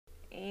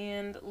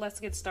let's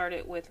get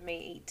started with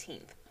May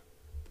 18th.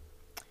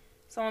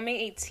 So on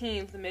May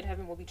 18th, the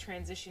midheaven will be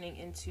transitioning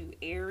into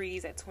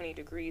Aries at 20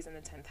 degrees in the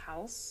 10th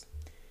house.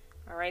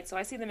 All right, so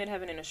I see the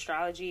midheaven in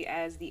astrology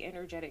as the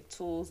energetic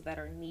tools that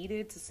are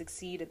needed to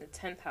succeed in the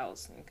 10th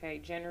house, okay,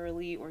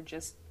 generally, or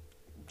just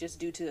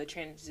due to a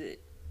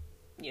transit.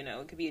 You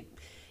know, it could be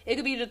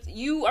just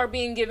you are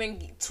being given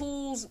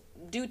tools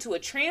due to a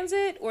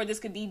transit, or this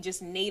could be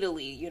just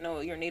natally, you know,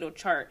 your natal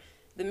chart.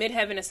 The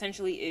midheaven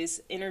essentially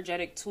is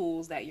energetic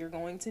tools that you're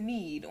going to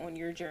need on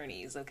your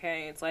journeys,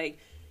 okay? It's like,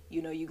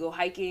 you know, you go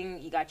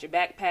hiking, you got your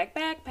backpack,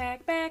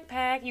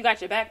 you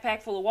got your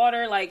backpack full of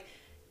water, like,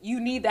 you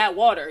need that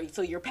water,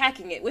 so you're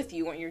packing it with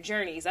you on your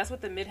journeys. That's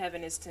what the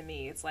midheaven is to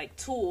me. It's like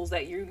tools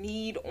that you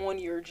need on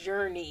your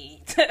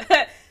journey.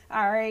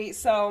 All right,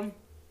 so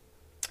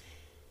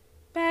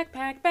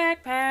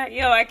backpack.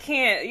 Yo, I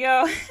can't.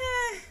 Yo.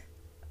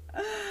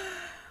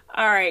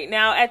 All right,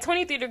 now at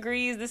 23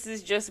 degrees, this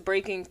is just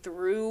breaking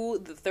through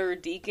the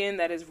third decan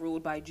that is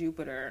ruled by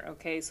Jupiter.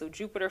 Okay, so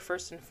Jupiter,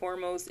 first and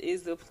foremost,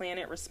 is the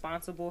planet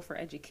responsible for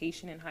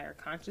education and higher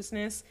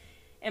consciousness.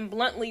 And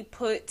bluntly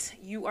put,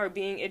 you are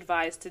being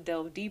advised to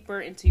delve deeper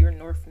into your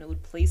North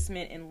Node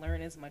placement and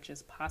learn as much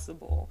as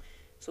possible.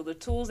 So the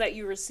tools that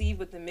you receive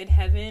with the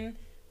midheaven,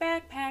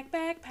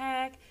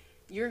 backpack,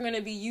 you're going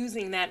to be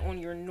using that on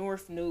your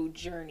North Node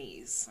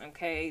journeys,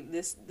 okay?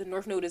 The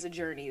North Node is a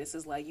journey. This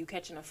is like you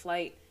catching a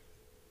flight.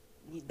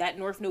 That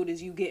North Node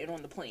is you getting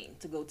on the plane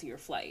to go to your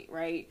flight,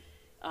 right?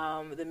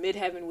 The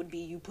midheaven would be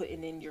you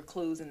putting in your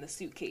clothes in the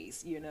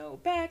suitcase, you know,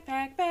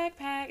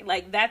 backpack.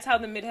 Like, that's how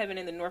the midheaven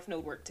and the North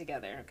Node work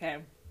together, okay?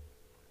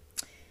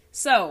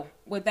 So,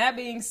 with that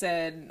being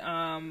said,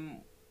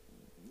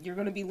 you're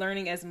going to be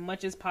learning as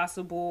much as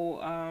possible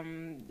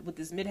with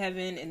this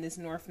midheaven and this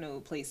North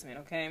Node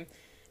placement, okay?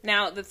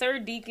 Now, the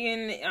third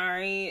decan, all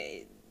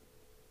right,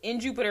 in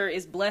Jupiter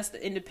is blessed,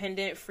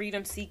 independent,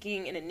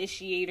 freedom-seeking, an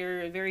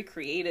initiator, very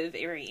creative,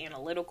 very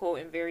analytical,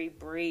 and very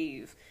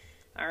brave.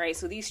 All right,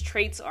 so these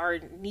traits are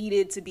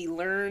needed to be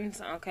learned,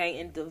 okay,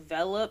 and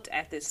developed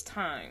at this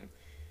time.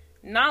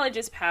 Knowledge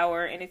is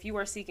power, and if you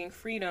are seeking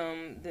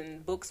freedom,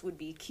 then books would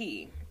be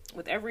key.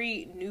 With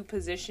every new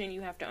position,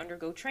 you have to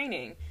undergo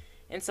training.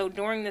 And so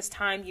during this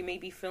time, you may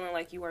be feeling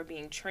like you are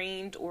being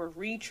trained or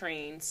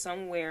retrained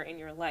somewhere in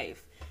your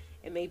life.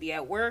 It may be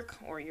at work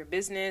or your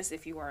business.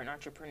 If you are an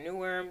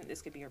entrepreneur,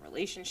 this could be a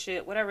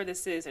relationship, whatever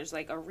this is, there's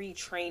like a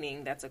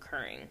retraining that's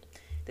occurring.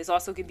 This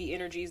also could be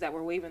energies that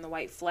were waving the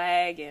white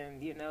flag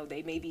and, you know,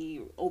 they may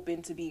be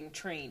open to being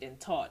trained and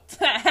taught.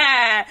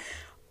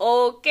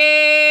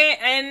 Okay.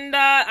 And,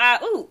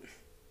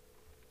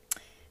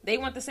 they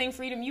want the same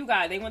freedom you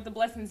got. They want the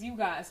blessings you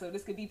got. So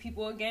this could be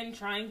people, again,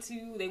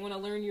 they want to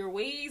learn your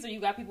ways, or you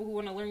got people who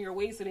want to learn your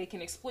ways so they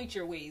can exploit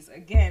your ways.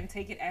 Again,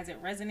 take it as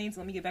it resonates.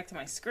 Let me get back to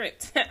my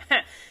script.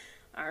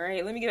 All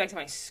right, let me get back to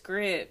my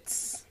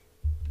scripts.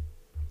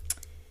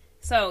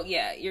 So,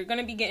 yeah, you're going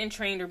to be getting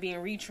trained or being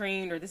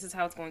retrained, or this is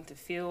how it's going to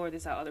feel, or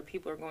this is how other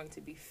people are going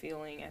to be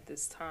feeling at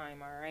this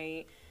time, all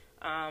right?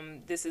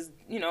 This is,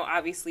 you know,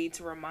 obviously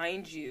to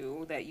remind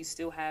you that you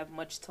still have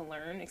much to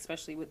learn,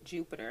 especially with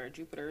Jupiter.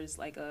 Jupiter is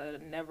like a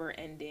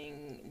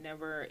never-ending,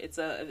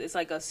 it's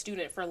like a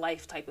student for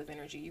life type of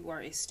energy. You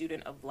are a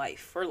student of life,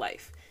 for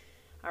life.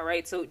 All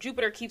right, so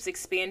Jupiter keeps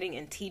expanding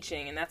and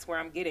teaching, and that's where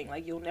I'm getting,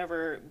 like, you'll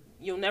never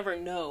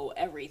know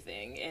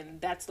everything,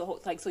 and that's the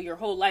whole, like, so your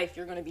whole life,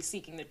 you're going to be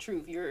seeking the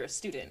truth. You're a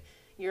student.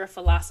 You're a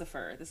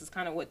philosopher. This is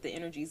kind of what the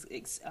energy's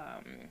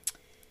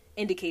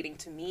indicating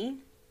to me.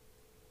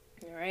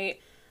 All right.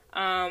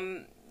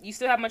 You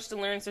still have much to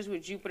learn, especially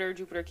with Jupiter.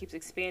 Jupiter keeps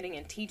expanding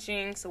and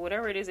teaching, so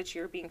whatever it is that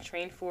you're being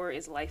trained for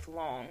is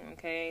lifelong,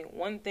 okay?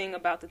 One thing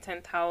about the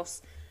 10th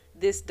house,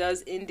 this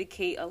does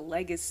indicate a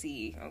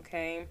legacy,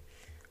 okay?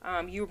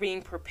 You're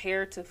being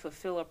prepared to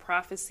fulfill a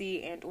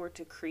prophecy and or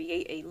to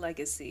create a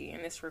legacy,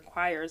 and this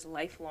requires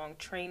lifelong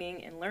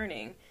training and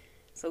learning.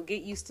 So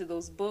get used to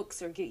those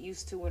books, or get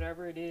used to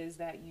whatever it is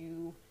that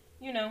you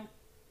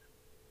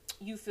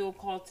feel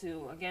called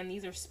to. Again,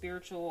 these are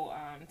spiritual.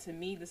 To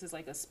me, this is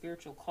like a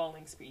spiritual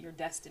calling, your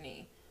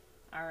destiny.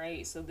 All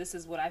right, so this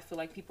is what I feel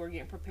like people are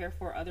getting prepared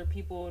for. Other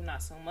people,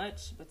 not so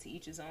much, but to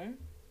each his own.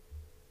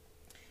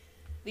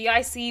 The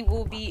IC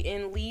will be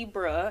in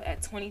Libra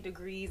at 20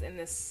 degrees in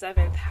the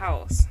 7th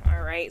house.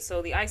 All right,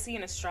 so the IC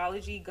in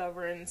astrology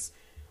governs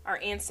our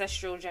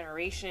ancestral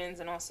generations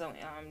and also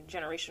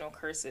generational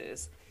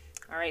curses.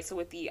 All right, so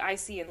with the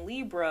IC in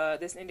Libra,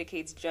 this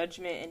indicates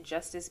judgment and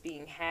justice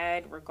being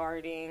had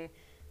regarding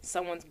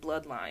someone's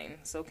bloodline.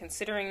 So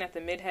considering that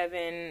the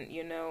midheaven,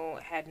 you know,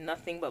 had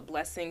nothing but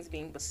blessings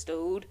being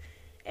bestowed,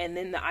 and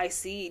then the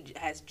IC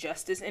has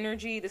justice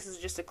energy, this is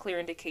just a clear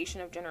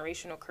indication of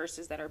generational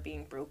curses that are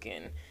being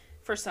broken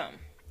for some.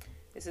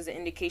 This is an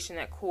indication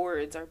that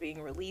cords are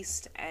being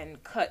released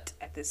and cut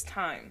at this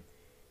time.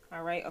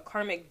 All right, a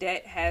karmic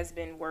debt has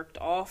been worked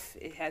off.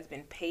 It has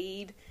been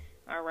paid.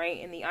 All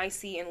right, and the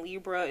IC in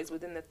Libra is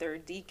within the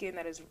 3rd decan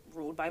that is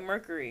ruled by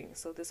Mercury.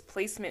 So this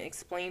placement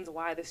explains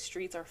why the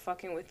streets are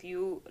fucking with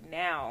you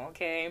now,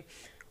 okay?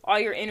 All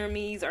your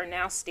enemies are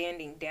now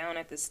standing down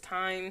at this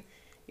time.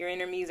 Your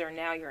enemies are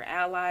now your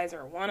allies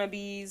or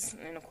wannabes.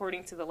 And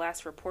according to the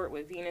last report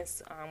with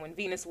Venus, when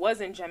Venus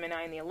was in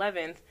Gemini in the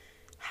 11th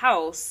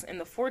house and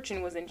the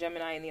fortune was in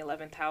Gemini in the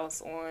 11th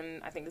house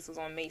on, I think this was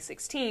on May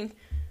 16th.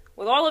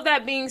 With all of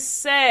that being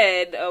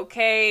said,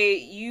 okay,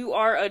 you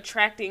are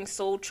attracting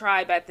soul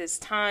tribe at this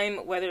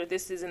time, whether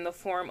this is in the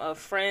form of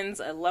friends,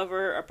 a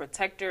lover, a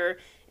protector,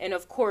 and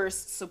of course,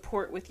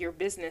 support with your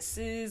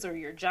businesses or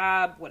your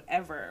job,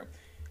 whatever.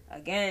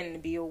 Again,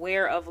 be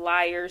aware of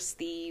liars,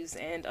 thieves,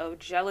 and of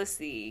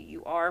jealousy.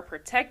 You are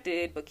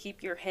protected, but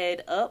keep your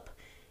head up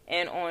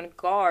and on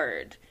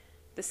guard.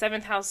 The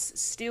 7th house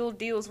still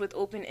deals with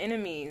open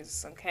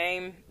enemies,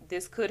 okay?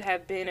 This could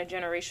have been a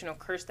generational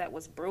curse that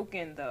was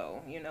broken,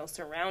 though, you know,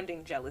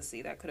 surrounding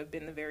jealousy. That could have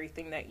been the very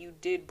thing that you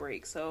did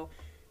break. So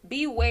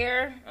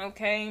beware,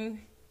 okay?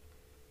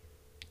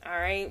 All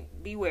right,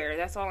 beware.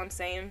 That's all I'm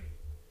saying.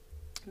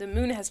 The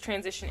moon has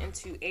transitioned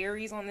into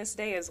Aries on this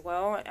day as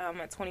well,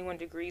 at 21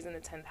 degrees in the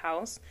 10th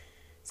house.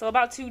 So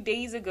about 2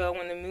 days ago,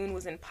 when the moon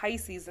was in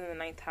Pisces in the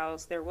 9th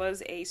house, there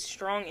was a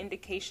strong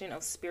indication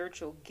of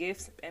spiritual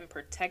gifts and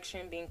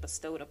protection being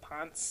bestowed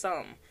upon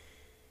some.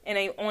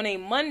 And on a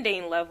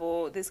mundane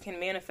level, this can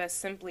manifest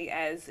simply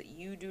as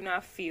you do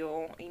not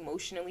feel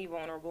emotionally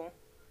vulnerable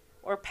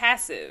or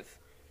passive,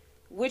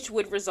 which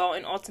would result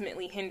in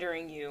ultimately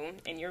hindering you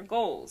and your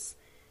goals.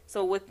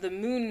 So with the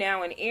moon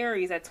now in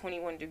Aries at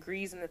 21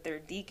 degrees in the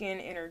 3rd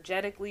decan,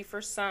 energetically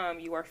for some,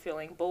 you are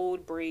feeling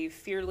bold, brave,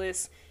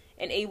 fearless,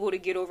 and able to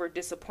get over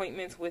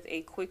disappointments with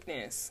a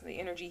quickness. The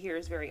energy here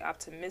is very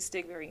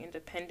optimistic, very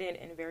independent,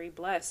 and very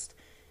blessed.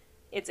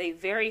 It's a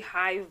very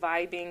high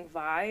vibing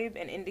vibe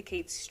and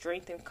indicates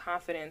strength and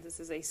confidence.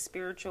 This is a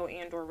spiritual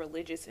and or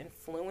religious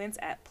influence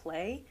at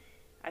play.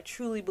 I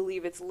truly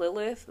believe it's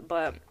Lilith,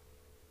 but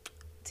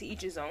to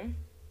each his own.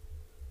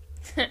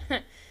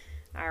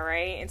 All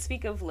right, and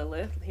speak of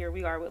Lilith, here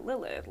we are with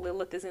Lilith.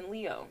 Lilith is in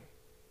Leo.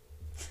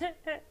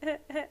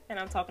 And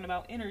I'm talking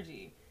about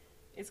energy.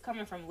 It's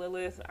coming from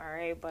Lilith, all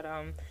right, but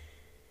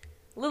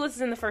Lilith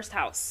is in the 1st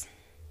house.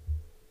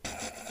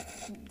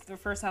 The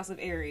 1st house of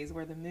Aries,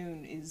 where the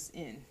moon is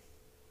in.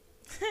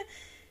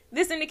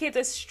 This indicates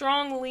a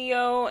strong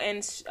Leo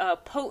and a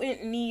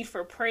potent need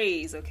for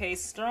praise, okay?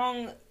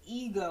 Strong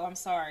ego,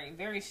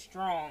 very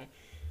strong.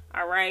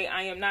 All right,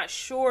 I am not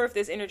sure if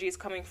this energy is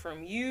coming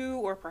from you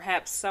or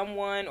perhaps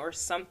someone or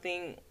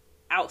something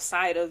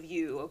outside of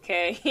you,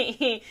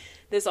 okay?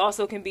 This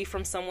also can be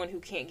from someone who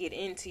can't get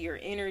into your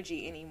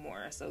energy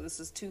anymore. So this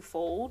is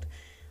twofold.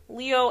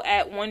 Leo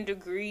at 1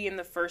 degree in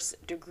the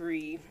 1st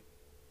degree.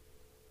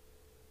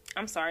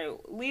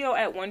 Leo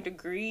at 1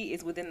 degree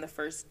is within the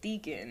 1st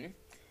decan.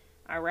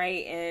 All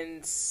right,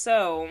 and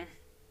so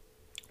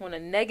on a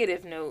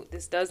negative note,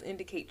 this does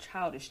indicate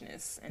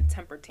childishness and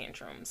temper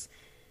tantrums.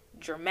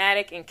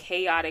 Dramatic and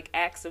chaotic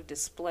acts of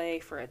display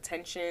for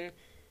attention.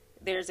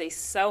 There's a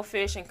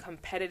selfish and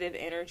competitive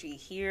energy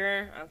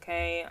here,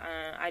 okay?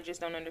 I just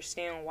don't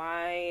understand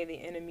why the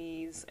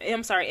energies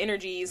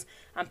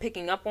I'm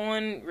picking up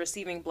on,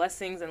 receiving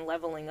blessings and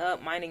leveling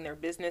up, minding their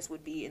business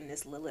would be in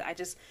this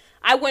Lilith.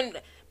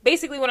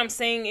 Basically what I'm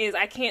saying is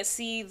I can't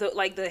see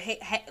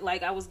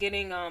I was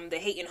getting the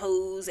hating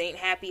hoes ain't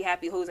happy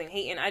hoes ain't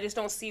hating. I just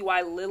don't see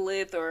why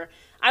Lilith, or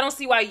I don't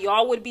see why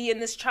y'all would be in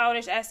this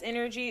childish ass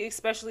energy,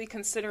 especially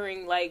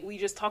considering like we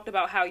just talked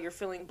about how you're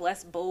feeling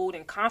blessed, bold,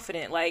 and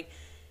confident. Like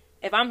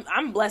if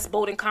I'm blessed,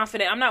 bold, and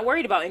confident, I'm not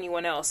worried about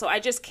anyone else. So I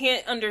just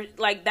can't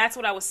that's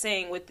what I was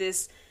saying with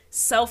this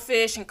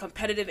selfish and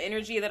competitive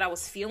energy that I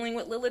was feeling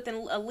with Lilith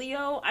and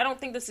Leo. I don't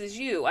think this is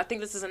you. I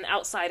think this is an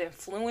outside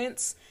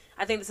influence.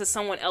 I think this is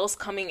someone else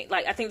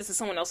I think this is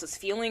someone else's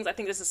feelings. I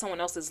think this is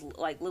someone else's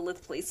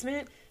Lilith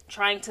placement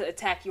trying to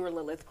attack your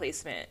Lilith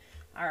placement.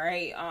 All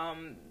right.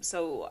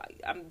 So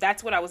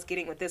that's what I was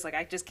getting with this. Like,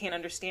 I just can't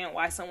understand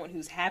why someone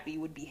who's happy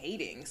would be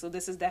hating. So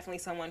this is definitely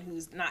someone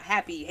who's not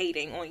happy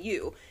hating on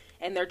you,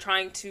 and they're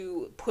trying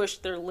to push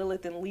their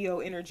Lilith and Leo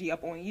energy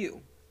up on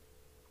you.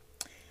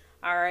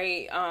 All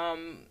right.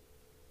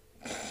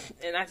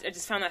 And I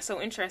just found that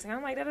so interesting.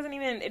 I'm like, it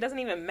doesn't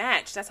even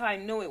match. That's how I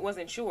know it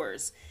wasn't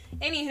yours.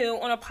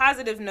 Anywho, on a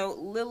positive note,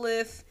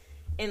 Lilith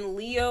in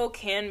Leo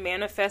can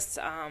manifest,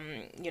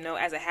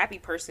 as a happy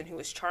person who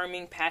is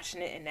charming,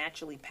 passionate, and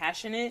naturally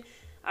passionate.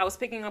 I was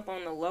picking up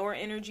on the lower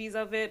energies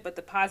of it, but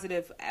the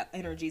positive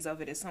energies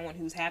of it is someone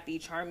who's happy,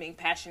 charming,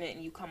 passionate,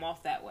 and you come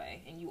off that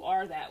way, and you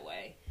are that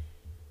way.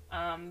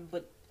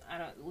 But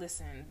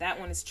that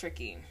one is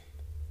tricky.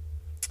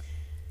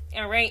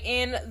 All right,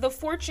 and the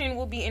fortune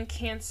will be in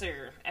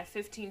Cancer at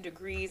 15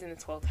 degrees in the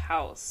 12th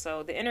house.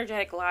 So the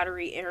energetic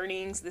lottery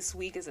earnings this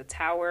week is a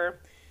Tower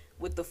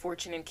with the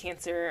fortune in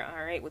Cancer,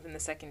 all right, within the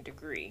 2nd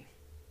degree.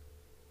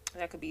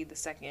 That could be the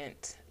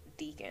 2nd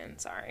decan,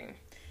 sorry.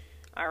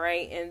 All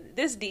right, and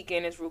this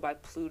decan is ruled by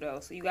Pluto.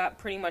 So you got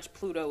pretty much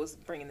Pluto is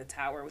bringing the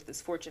Tower with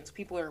this fortune. So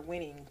people are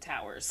winning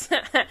towers.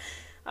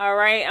 All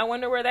right, I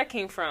wonder where that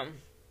came from.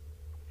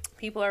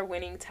 People are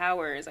winning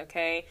towers,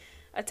 okay?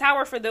 A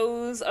tower, for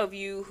those of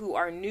you who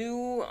are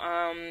new,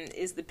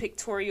 is the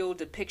pictorial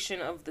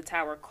depiction of the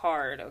tower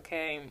card,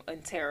 okay,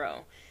 in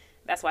tarot.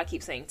 That's why I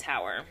keep saying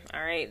tower,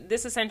 all right?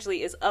 This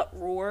essentially is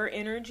uproar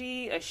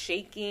energy, a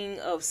shaking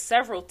of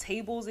several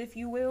tables, if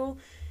you will.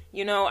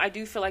 You know, I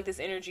do feel like this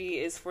energy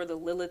is for the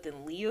Lilith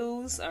and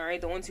Leos, all right?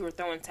 The ones who are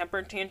throwing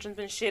temper tantrums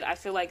and shit. I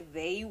feel like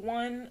they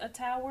won a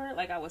tower.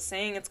 Like I was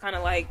saying, it's kind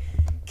of like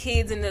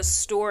kids in the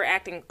store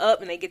acting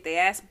up and they get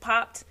their ass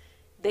popped.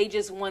 They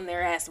just won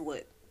their ass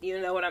whipped. You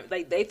know what I'm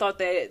like? They thought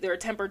that their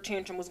temper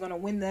tantrum was going to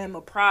win them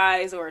a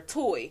prize or a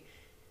toy.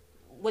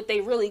 What they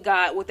really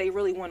got, what they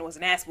really won was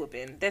an ass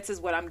whipping. That's is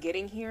what I'm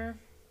getting here.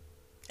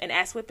 An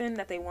ass whipping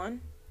that they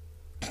won.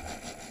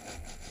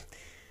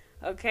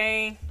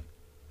 Okay.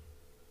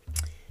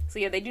 So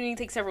yeah, they do need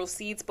to take several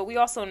seats, but we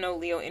also know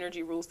Leo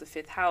energy rules the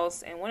 5th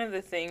house. And one of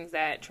the things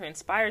that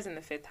transpires in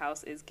the 5th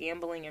house is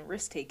gambling and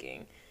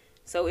risk-taking.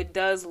 So it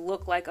does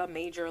look like a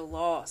major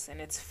loss, and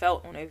it's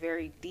felt on a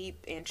very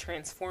deep and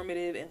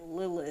transformative and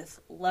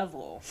Lilith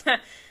level.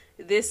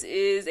 This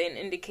is an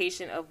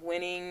indication of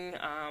winning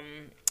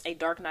a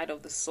dark night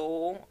of the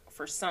soul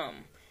for some.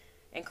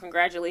 And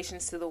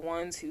congratulations to the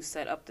ones who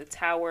set up the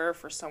tower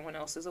for someone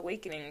else's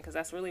awakening, because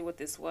that's really what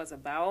this was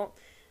about.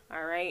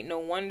 All right, no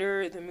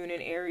wonder the moon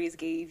in Aries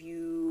gave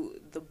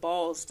you the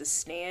balls to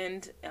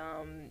stand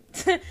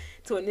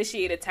to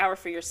initiate a tower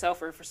for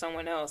yourself or for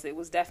someone else. It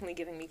was definitely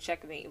giving me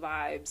checkmate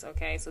vibes,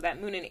 okay? So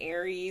that moon in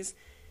Aries,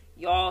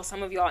 y'all,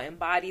 some of y'all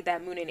embodied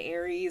that moon in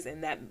Aries,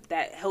 and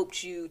that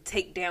helped you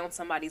take down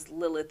somebody's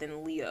Lilith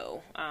and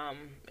Leo.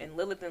 And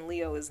Lilith and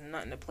Leo is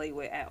nothing to play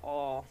with at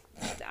all.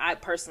 I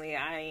personally,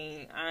 I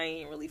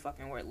ain't really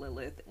fucking with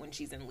Lilith when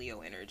she's in Leo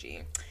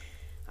energy.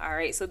 All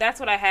right, so that's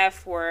what I have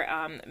for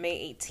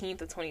May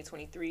 18th of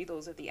 2023.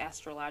 Those are the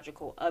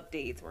astrological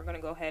updates. We're going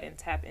to go ahead and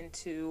tap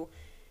into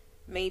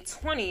May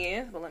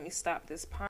 20th, but let me stop this